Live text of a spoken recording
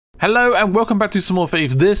Hello and welcome back to some more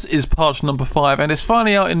Thieves. This is part number 5 and it's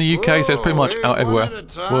finally out in the UK, so it's pretty much out everywhere.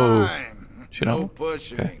 Whoa. Shit on.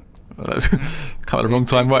 Okay. Come at the wrong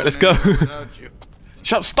time. Right, let's go.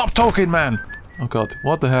 Stop talking, man. Oh god,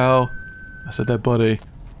 what the hell? That's a dead body.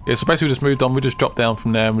 Yeah, so basically we just moved on. We just dropped down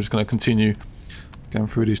from there and we're just going to continue going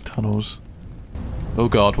through these tunnels. Oh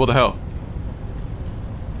god, what the hell?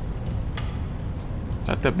 Is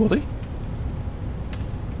that a dead body?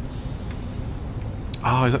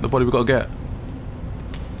 Oh, is that the body we gotta get?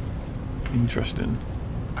 Interesting.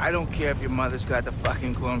 I don't care if your mother's got the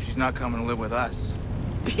fucking clone, she's not coming to live with us.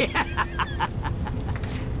 You've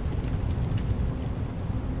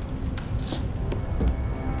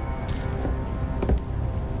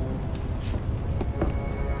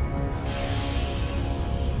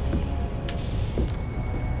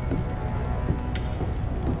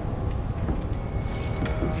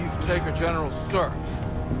taken a general search.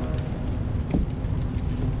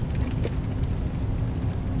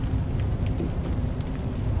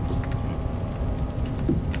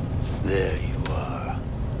 There you are.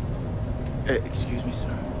 Excuse me, sir.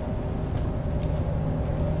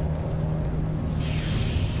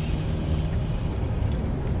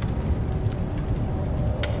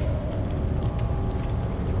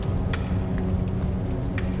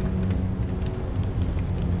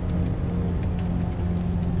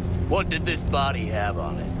 What did this body have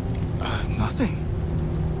on it? Nothing.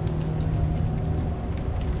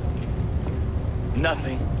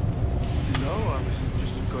 Nothing? No, I was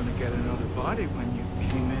just going to get another body when you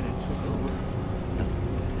came in and took over.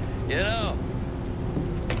 You know,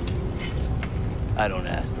 I don't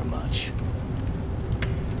ask for much.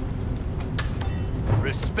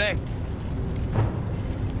 Respect.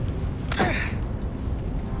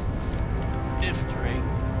 Stiff drink.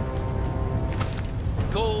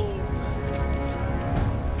 Cold.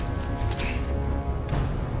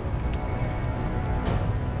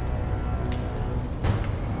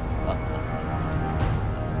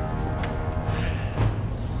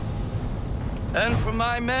 And for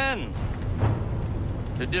my men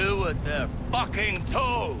to do what they're fucking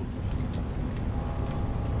told.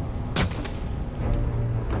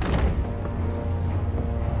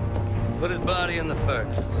 Put his body in the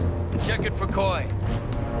furnace and check it for coin.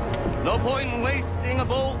 No point in wasting a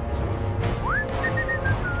bolt.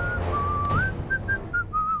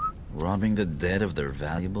 Robbing the dead of their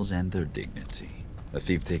valuables and their dignity. A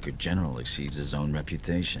thief-taker general exceeds his own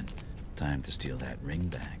reputation. Time to steal that ring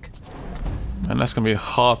back. And that's going to be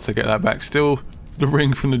hard to get that back. Still, the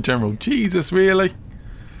ring from the general. Jesus, really?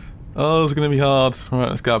 Oh, it's going to be hard. Alright,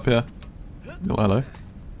 let's go up here. Oh, hello.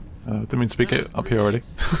 Didn't mean to speak it up here already.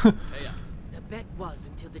 The bet was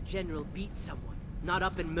until the general beat someone, not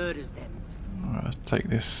up and murders them. Alright, let's take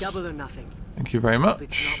this. Double or nothing. Thank you very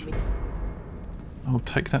much. I'll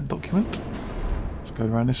take that document. Let's go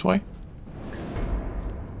around this way.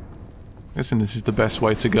 Guessing this is the best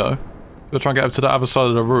way to go. We'll try and get up to the other side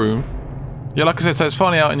of the room. Yeah, like I said, so it's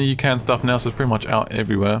finally out in the UK and stuff now, so it's pretty much out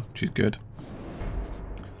everywhere, which is good.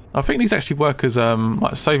 I think these actually work as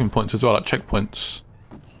like saving points as well, like checkpoints.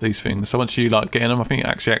 These things. So once you like get in them, I think it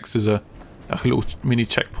actually acts as a little mini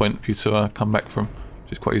checkpoint for you to come back from,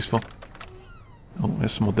 which is quite useful. Oh,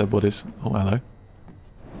 there's some more dead bodies. Oh, hello.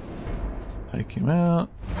 Take him out.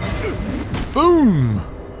 Boom!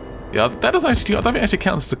 Yeah, that doesn't actually. I don't think it actually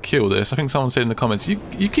counts as a kill. This. I think someone said in the comments, you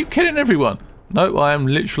keep killing everyone. No, I am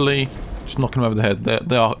literally just knocking them over the head.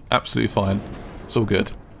 They are absolutely fine. It's all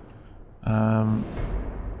good. Can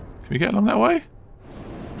we get along that way?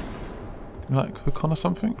 Can we like hook on or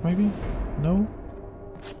something? Maybe? No.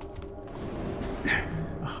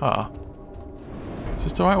 Aha. Is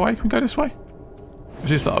this the right way? Can we go this way?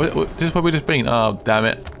 Is this where we've just been? Oh, damn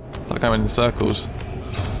it! It's like going in circles.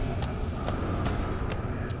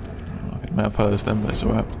 I may have heard them, but it's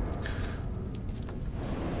alright.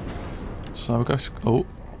 So we'll go. Oh,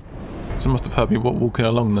 someone must have heard me walking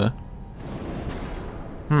along there.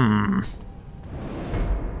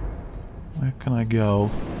 Where can I go?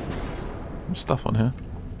 Some stuff on here.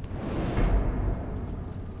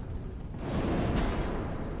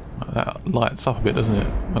 That lights up a bit, doesn't it?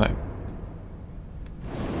 When it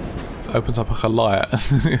opens up like a light,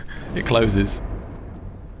 it closes.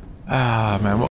 Ah, man. What